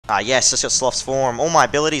Yes, just got Sloth's Form. All my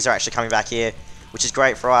abilities are actually coming back here, which is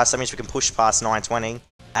great for us. That means we can push past 920.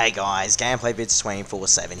 Hey guys, Gameplay Vids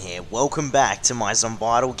 247 here. Welcome back to my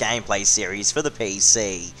Zombidle gameplay series for the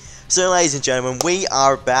PC. So ladies and gentlemen, we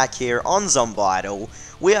are back here on Zombidle.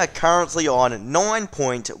 We are currently on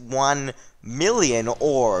 9.1 million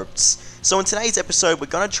orbs. So in today's episode, we're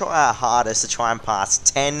going to try our hardest to try and pass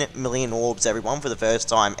 10 million orbs, everyone, for the first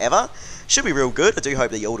time ever. Should be real good. I do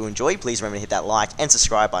hope that you all do enjoy. Please remember to hit that like and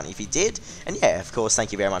subscribe button if you did. And yeah, of course,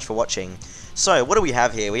 thank you very much for watching. So, what do we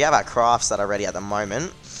have here? We have our crafts that are ready at the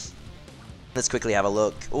moment. Let's quickly have a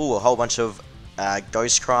look. Ooh, a whole bunch of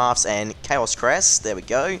ghost crafts and chaos crest. There we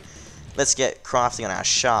go. Let's get crafting on our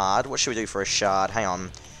shard. What should we do for a shard? Hang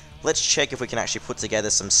on. Let's check if we can actually put together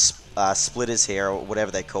some splitters here, or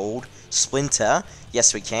whatever they're called. Splinter.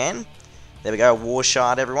 Yes, we can. There we go. A war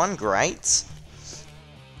shard, everyone. Great.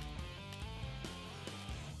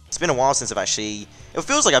 It's been a while since I've actually... It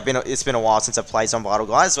feels like it's been a while since I've played Zombidle,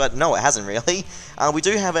 guys, but no, it hasn't really. We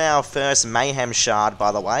do have our first Mayhem Shard,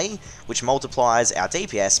 by the way, which multiplies our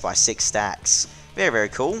DPS by 6 stacks. Very, very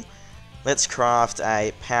cool. Let's craft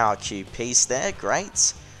a Power Cube piece there.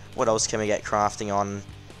 Great. What else can we get crafting on?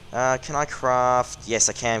 Can I craft... Yes,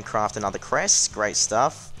 I can craft another crest. Great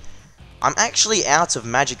stuff. I'm actually out of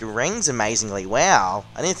magic rings, amazingly. Wow.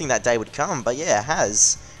 I didn't think that day would come, but yeah, it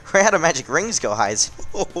has. We're out of magic rings, guys.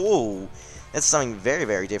 Ooh, that's something very,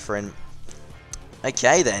 very different.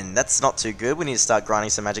 Okay, then. That's not too good. We need to start grinding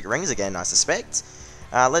some magic rings again, I suspect.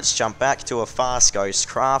 Let's jump back to a fast ghost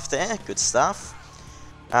craft there. Good stuff.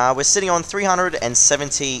 We're sitting on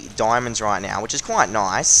 370 diamonds right now, which is quite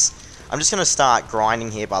nice. I'm just going to start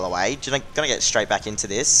grinding here, by the way. Going to get straight back into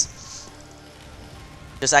this.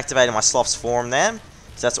 Just activated my Sloth's Form there.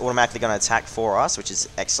 So that's automatically going to attack for us, which is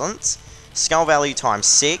excellent. Skull value times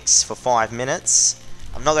 6 for 5 minutes.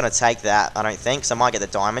 I'm not going to take that, I don't think, so I might get the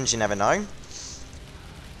diamonds, you never know.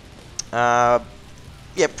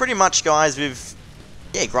 Yeah, pretty much, guys, we've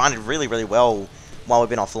grinded really, really well while we've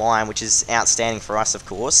been offline, which is outstanding for us, of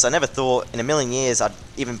course. I never thought in a million years I'd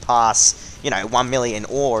even pass, 1 million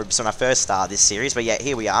orbs when I first started this series, but yeah,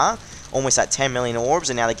 here we are, almost at 10 million orbs,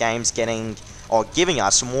 and now the game's giving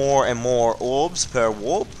us more and more orbs per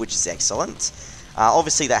warp, which is excellent.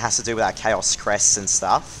 Obviously, that has to do with our chaos crests and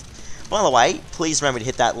stuff. By the way, please remember to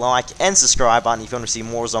hit that like and subscribe button if you want to see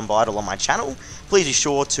more Zombidle on my channel. Please be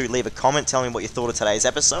sure to leave a comment telling me what you thought of today's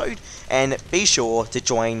episode. And be sure to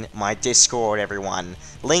join my Discord, everyone.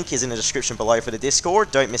 Link is in the description below for the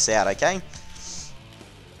Discord. Don't miss out, okay?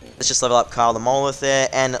 Let's just level up Carl the Moleth there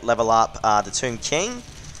and level up the Tomb King.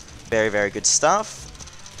 Very, very good stuff.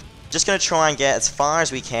 Just going to try and get as far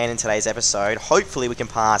as we can in today's episode. Hopefully we can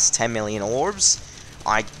pass 10 million orbs.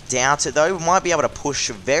 I doubt it though. We might be able to push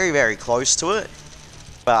very, very close to it.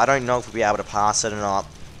 But I don't know if we'll be able to pass it or not.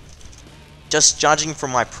 Just judging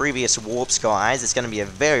from my previous warps, guys, it's going to be a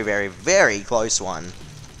very, very, very close one.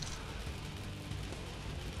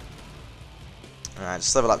 Alright,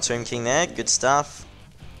 just level up Tomb King there. Good stuff.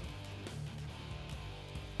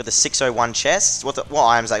 For the 601 chest, what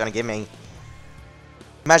items is that going to give me?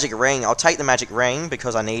 Magic ring. I'll take the magic ring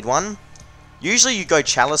because I need one. Usually you go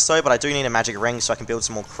chalice though, but I do need a magic ring so I can build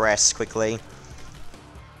some more crests quickly.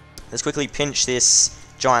 Let's quickly pinch this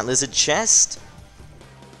giant lizard chest.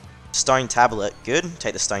 Stone tablet. Good.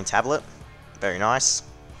 Take the stone tablet. Very nice.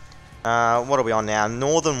 What are we on now?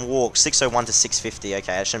 Northern Walk. 601 to 650. Okay,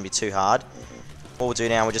 that shouldn't be too hard. What we'll do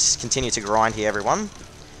now, we'll just continue to grind here, everyone.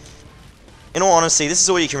 In all honesty, this is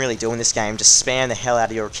all you can really do in this game. Just spam the hell out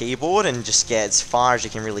of your keyboard and just get as far as you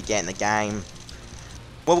can really get in the game.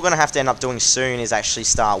 What we're going to have to end up doing soon is actually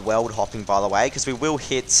start world hopping, by the way, because we will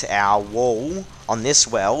hit our wall on this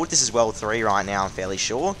world. This is world 3 right now, I'm fairly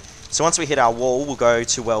sure. So once we hit our wall, we'll go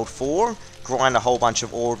to world 4, grind a whole bunch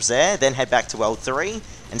of orbs there, then head back to world 3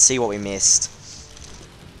 and see what we missed.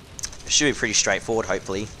 It should be pretty straightforward,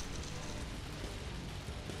 hopefully.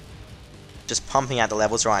 Just pumping out the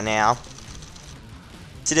levels right now.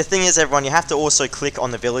 See, the thing is, everyone, you have to also click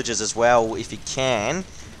on the villagers as well, if you can,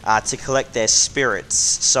 to collect their spirits.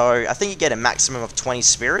 So, I think you get a maximum of 20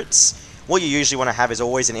 spirits. What you usually want to have is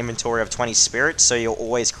always an inventory of 20 spirits, so you're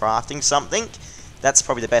always crafting something. That's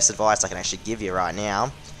probably the best advice I can actually give you right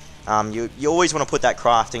now. You always want to put that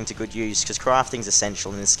crafting to good use, because crafting is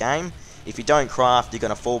essential in this game. If you don't craft, you're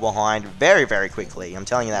going to fall behind very, very quickly. I'm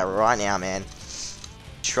telling you that right now, man.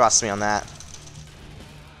 Trust me on that.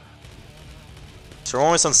 So we're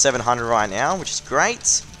almost on 700 right now, which is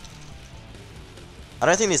great. I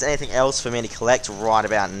don't think there's anything else for me to collect right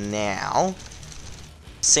about now.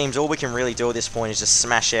 Seems all we can really do at this point is just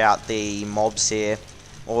smash out the mobs here.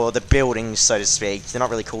 Or the buildings, so to speak. They're not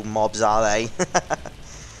really called mobs, are they?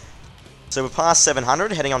 So we're past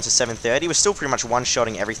 700, heading on to 730. We're still pretty much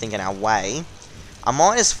one-shotting everything in our way. A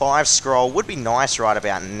 -5 scroll would be nice right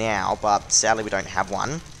about now, but sadly we don't have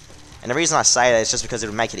one. And the reason I say that is just because it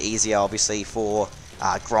would make it easier, obviously, for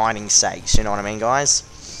grinding sakes, you know what I mean,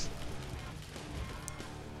 guys?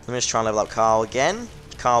 Let me just try and level up Carl again.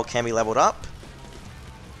 Carl can be leveled up.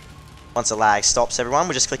 Once the lag stops, everyone,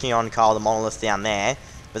 we're just clicking on Carl the Monolith down there,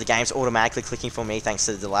 but the game's automatically clicking for me thanks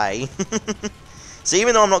to the delay. So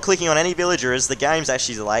even though I'm not clicking on any villagers, the game's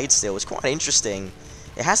actually delayed still. It's quite interesting.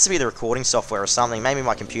 It has to be the recording software or something. Maybe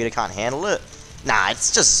my computer can't handle it. Nah,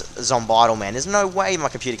 it's just Zombidle, man. There's no way my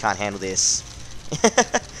computer can't handle this.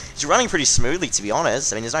 It's running pretty smoothly, to be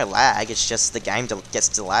honest. I mean, there's no lag. It's just the game gets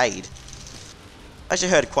delayed. I actually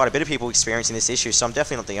heard quite a bit of people experiencing this issue, so I'm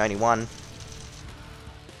definitely not the only one.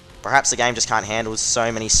 Perhaps the game just can't handle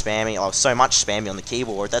so much spamming on the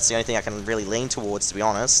keyboard. That's the only thing I can really lean towards, to be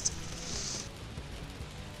honest.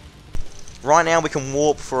 Right now we can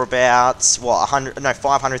warp for about, what,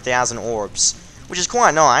 500,000 orbs, which is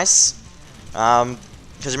quite nice.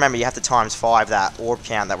 Because remember, you have to times 5 that orb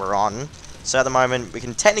count that we're on. So at the moment, we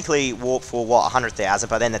can technically warp for, what, 100,000,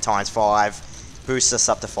 but then the times 5 boosts us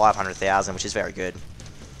up to 500,000, which is very good.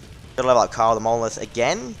 Gotta level up Carl the Monolith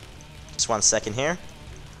again. Just 1 second here.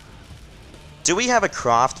 Do we have a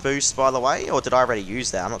craft boost, by the way, or did I already use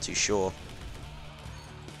that? I'm not too sure.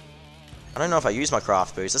 I don't know if I used my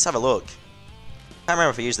craft boost. Let's have a look. I can't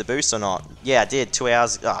remember if I used the boost or not. Yeah, I did. 2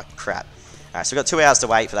 hours. Oh, crap. Alright, so we've got 2 hours to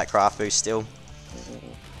wait for that craft boost still.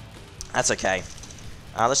 That's okay.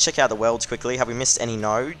 Let's check out the worlds quickly. Have we missed any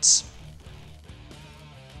nodes?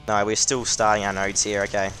 No, we're still starting our nodes here.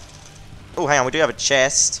 Okay. Oh, hang on. We do have a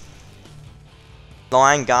chest.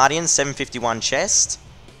 Lion Guardian, 751 chest.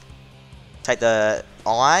 Take the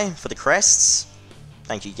eye for the crests.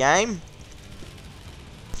 Thank you, game.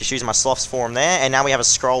 Just using my sloths form there. And now we have a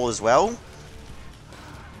scroll as well.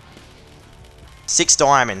 6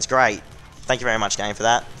 diamonds. Great. Thank you very much, game, for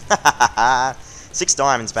that. 6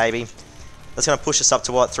 diamonds, baby. That's going to push us up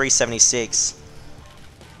to, what, 376.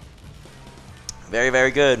 Very,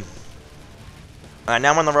 very good. Alright,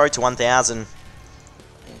 now I'm on the road to 1,000.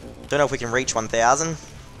 Don't know if we can reach 1,000.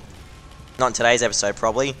 Not in today's episode,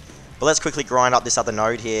 probably. But let's quickly grind up this other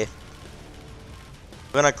node here.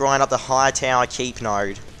 We're going to grind up the High Tower Keep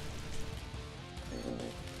node.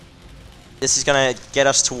 This is going to get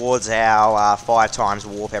us towards our 5 times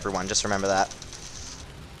warp, everyone. Just remember that.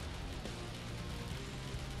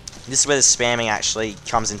 This is where the spamming actually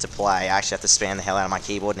comes into play. I actually have to spam the hell out of my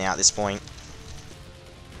keyboard now at this point.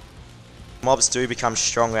 Mobs do become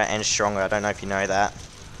stronger and stronger. I don't know if you know that.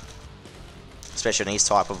 Especially in these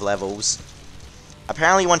type of levels.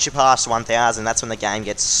 Apparently once you pass 1,000, that's when the game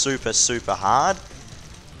gets super, super hard.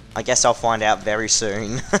 I guess I'll find out very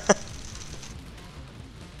soon.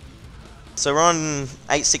 So we're on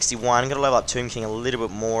 861. I'm going to level up Tomb King a little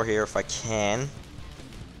bit more here if I can.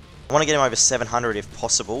 I want to get him over 700 if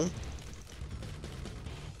possible.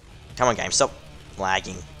 Come on, game. Stop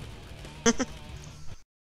lagging. There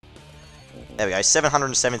we go.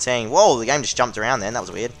 717. Whoa, the game just jumped around then. That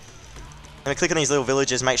was weird. I'm going to click on these little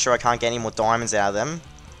villages, make sure I can't get any more diamonds out of them.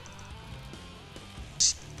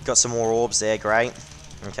 Got some more orbs there. Great.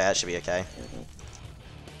 Okay, that should be okay.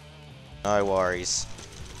 No worries.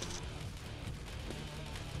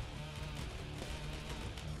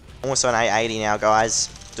 Almost on 880 now, guys.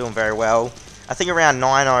 Doing very well. I think around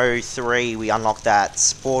 903 we unlock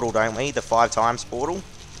that portal, don't we? The 5 times portal.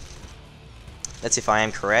 That's if I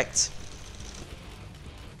am correct.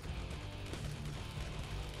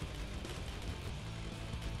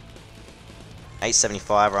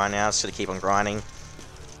 $875 right now. Just gotta keep on grinding.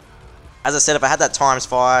 As I said, if I had that times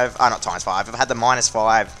 5, not times 5. If I had the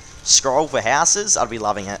 -5 scroll for houses, I'd be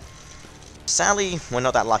loving it. Sadly, we're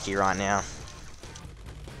not that lucky right now.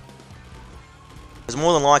 Because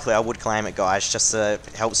more than likely I would claim it, guys, just to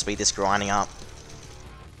help speed this grinding up.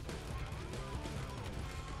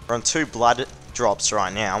 We're on 2 blood drops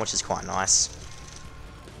right now, which is quite nice.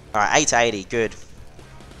 Alright, 880, good.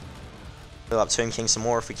 Level up Tomb King some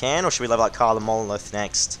more if we can, or should we level up Carl the Monolith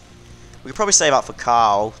next? We could probably save up for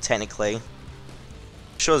Carl, technically. I'm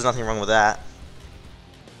sure there's nothing wrong with that.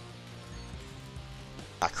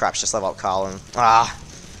 Ah, crap, just level up Carl and...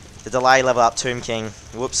 the delay level up Tomb King.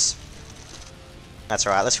 Whoops. That's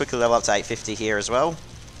alright, let's quickly level up to 850 here as well.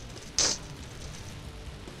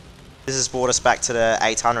 This has brought us back to the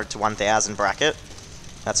 800 to 1000 bracket.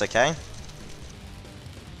 That's okay.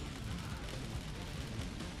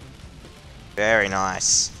 Very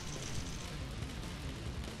nice.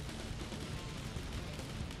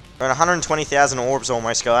 We're at 120,000 orbs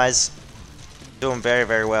almost, guys. Doing very,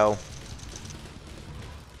 very well.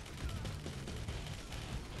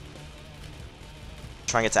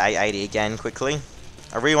 Try and get to 880 again quickly.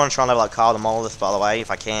 I really want to try and level up Carl the Monolith, by the way,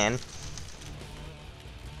 if I can.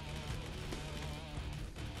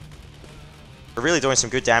 We're really doing some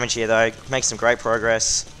good damage here, though. Making some great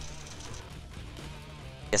progress.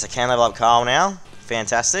 Yes, I can level up Carl now.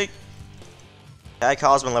 Fantastic. Okay,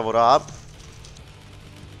 Carl's been leveled up.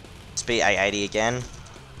 Let's beat 880 again.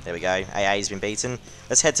 There we go. 880's been beaten.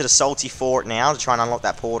 Let's head to the Salty Fort now to try and unlock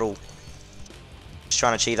that portal. Just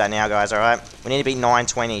trying to achieve that now, guys, alright? We need to beat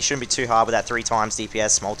 920. Shouldn't be too hard with that 3 times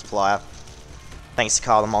DPS multiplier. Thanks to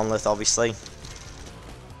Carl the Monolith, obviously.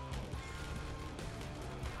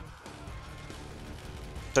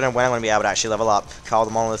 Don't know when I'm going to be able to actually level up Carl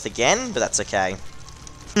the Monolith again, but that's okay.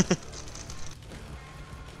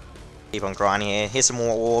 Keep on grinding here. Here's some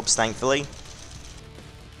more orbs, thankfully.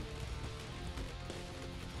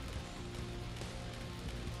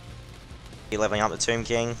 Keep leveling up the Tomb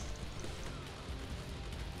King.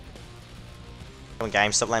 Come on,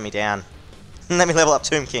 game, stop letting me down. Let me level up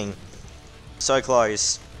Tomb King. So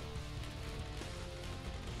close.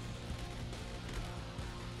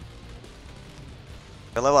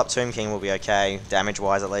 If I level up Tomb King, we'll be okay,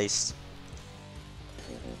 damage-wise at least.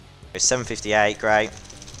 758, great.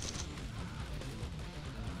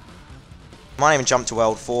 Might even jump to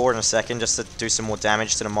World 4 in a second just to do some more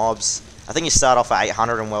damage to the mobs. I think you start off at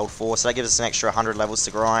 800 in World 4, so that gives us an extra 100 levels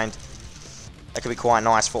to grind. That could be quite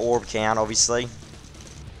nice for orb count, obviously.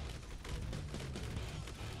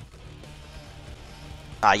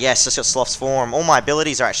 Yes, just got Sloth's Form. All my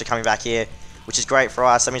abilities are actually coming back here, which is great for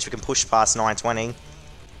us. That means we can push past 920.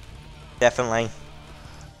 Definitely.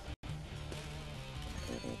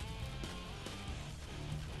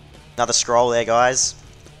 Another scroll there, guys.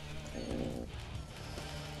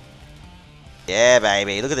 Yeah,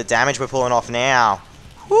 baby. Look at the damage we're pulling off now.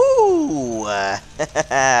 Woo!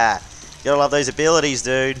 Gotta love those abilities,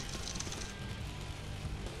 dude.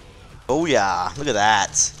 Oh yeah, look at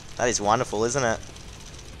that. That is wonderful, isn't it?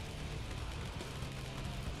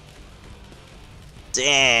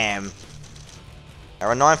 Damn.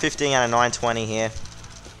 We're 915 out of 920 here.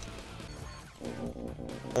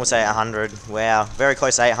 Almost 800. Wow. Very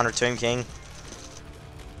close to 800 Tomb King.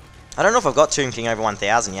 I don't know if I've got Tomb King over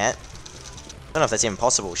 1000 yet. I don't know if that's even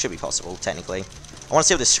possible. It should be possible, technically. I want to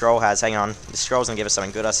see what this scroll has. Hang on. This scroll's going to give us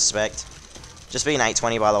something good, I suspect. Just being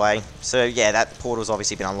 820, by the way. So, yeah, that portal's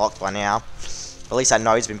obviously been unlocked by now. At least that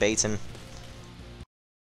node's been beaten.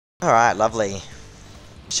 Alright, lovely.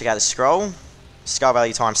 Let's check out the scroll. Skull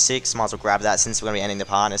value times 6, might as well grab that since we're going to be ending the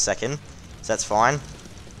part in a second. So that's fine.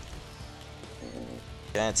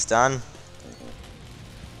 Okay, it's done.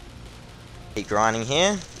 Keep grinding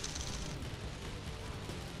here.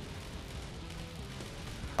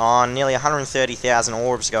 On nearly 130,000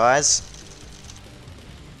 orbs, guys.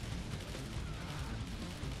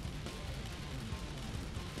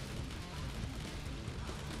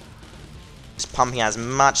 Just pumping as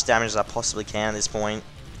much damage as I possibly can at this point.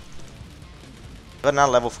 Got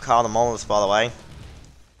another level for Carl the Monolith, by the way. If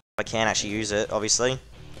I can actually use it, obviously.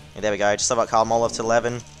 Yeah, there we go. Just level up Carl Monolith to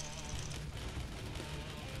 11.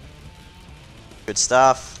 Good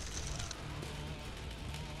stuff.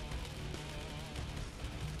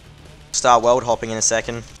 Start world hopping in a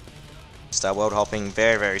second. Start world hopping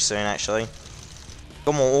very, very soon, actually.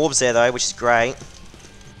 Got more orbs there, though, which is great.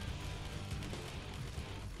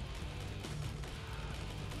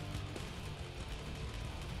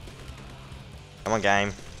 Come on,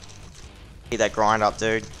 game. Keep that grind up,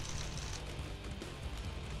 dude.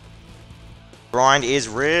 Grind is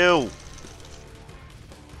real.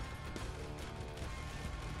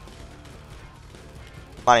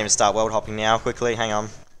 Might even start world hopping now, quickly. Hang on.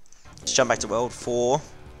 Let's jump back to World 4.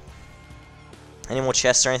 Any more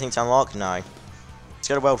chests or anything to unlock? No. Let's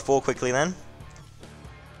go to World 4 quickly then.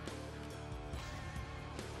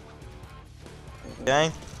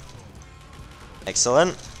 Okay.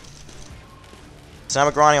 Excellent. So now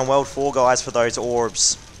we're grinding on World 4, guys, for those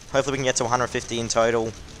orbs. Hopefully we can get to 150 in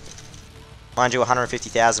total. Mind you,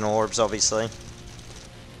 150,000 orbs, obviously.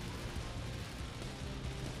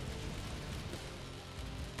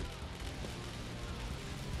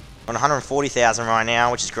 On 140,000 right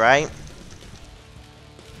now, which is great.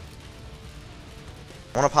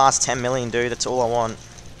 I want to pass 10 million, dude. That's all I want.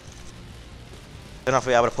 Don't know if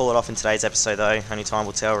we'll be able to pull it off in today's episode, though. Only time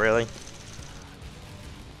will tell, really.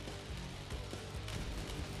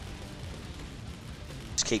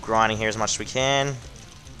 Just keep grinding here as much as we can.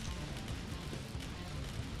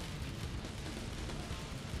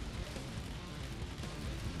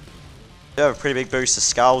 We have a pretty big boost of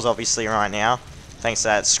skulls, obviously, right now. Thanks to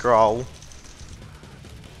that scroll.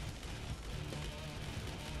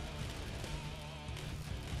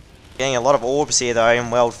 Getting a lot of orbs here though in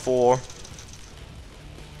World 4. Which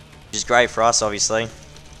is great for us, obviously.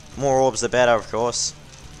 More orbs the better, of course.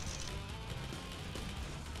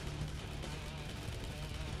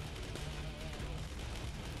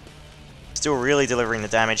 Still really delivering the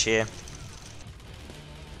damage here.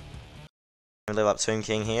 Live up Tomb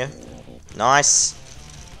King here. Nice.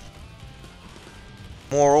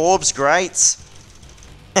 More orbs, great.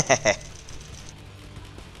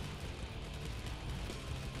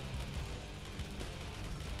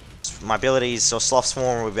 My abilities, or Sloth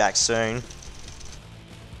Swarm, will be back soon.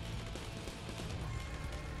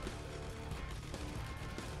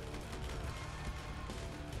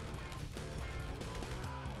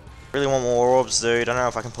 Really want more orbs, dude. I don't know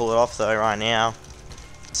if I can pull it off though right now.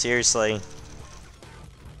 Seriously. I'm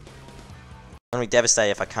gonna be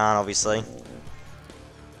devastated if I can't, obviously.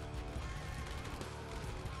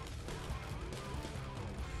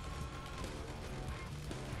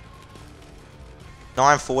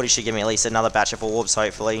 $940 should give me at least another batch of orbs,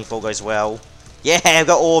 hopefully, if all goes well. Yeah, I've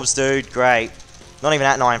got orbs, dude. Great. Not even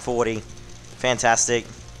at 940. Fantastic.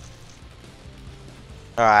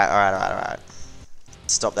 Alright.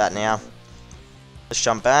 Stop that now. Let's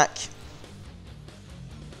jump back.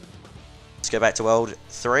 Let's go back to World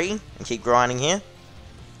 3 and keep grinding here.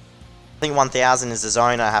 I think 1000 is the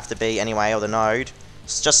zone I have to beat anyway, or the node.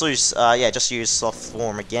 Just use Sloth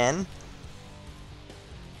Swarm again.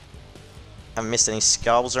 Haven't missed any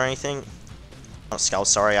skulls or anything. Not skulls,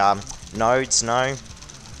 sorry, nodes, no.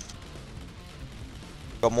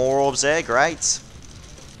 Got more orbs there, great.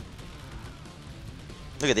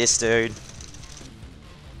 Look at this, dude.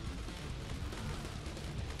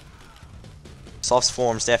 Sloth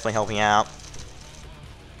Swarm's definitely helping out.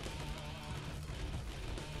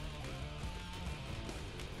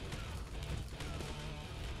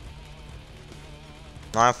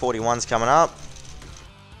 $941's coming up.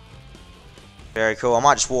 Very cool. I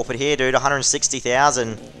might just warp it here, dude.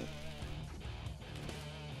 160,000. I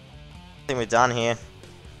think we're done here.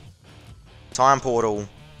 Time portal.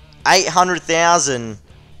 800,000.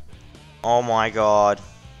 Oh my god.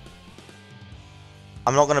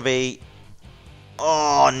 I'm not gonna be...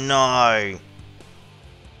 Oh no.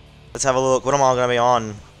 Let's have a look. What am I gonna be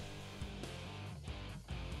on?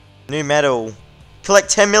 New medal. Collect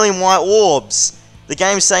 10 million white orbs. The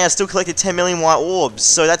game's saying I still collected 10 million white orbs.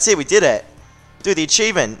 So that's it. We did it. Dude, the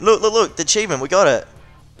achievement. Look. The achievement. We got it.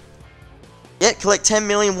 Yeah, collect 10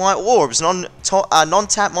 million white orbs.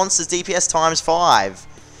 Non-tap monsters DPS times 5.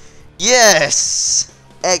 Yes!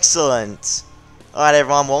 Excellent. Alright,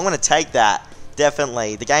 everyone. Well, I'm going to take that.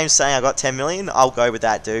 Definitely. The game's saying I got 10 million. I'll go with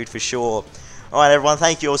that, dude, for sure. Alright, everyone.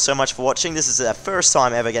 Thank you all so much for watching. This is the first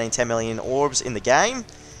time ever getting 10 million orbs in the game.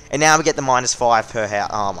 And now we get the -5 per house.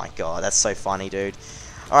 Oh, my God. That's so funny, dude.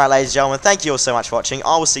 Alright, ladies and gentlemen, thank you all so much for watching.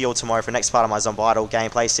 I will see you all tomorrow for the next part of my Zombidle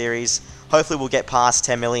gameplay series. Hopefully we'll get past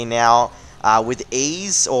 10 million now with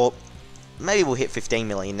ease, or maybe we'll hit 15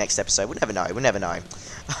 million next episode. We'll never know.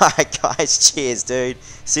 Alright, guys, cheers, dude.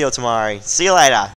 See you all tomorrow. See you later.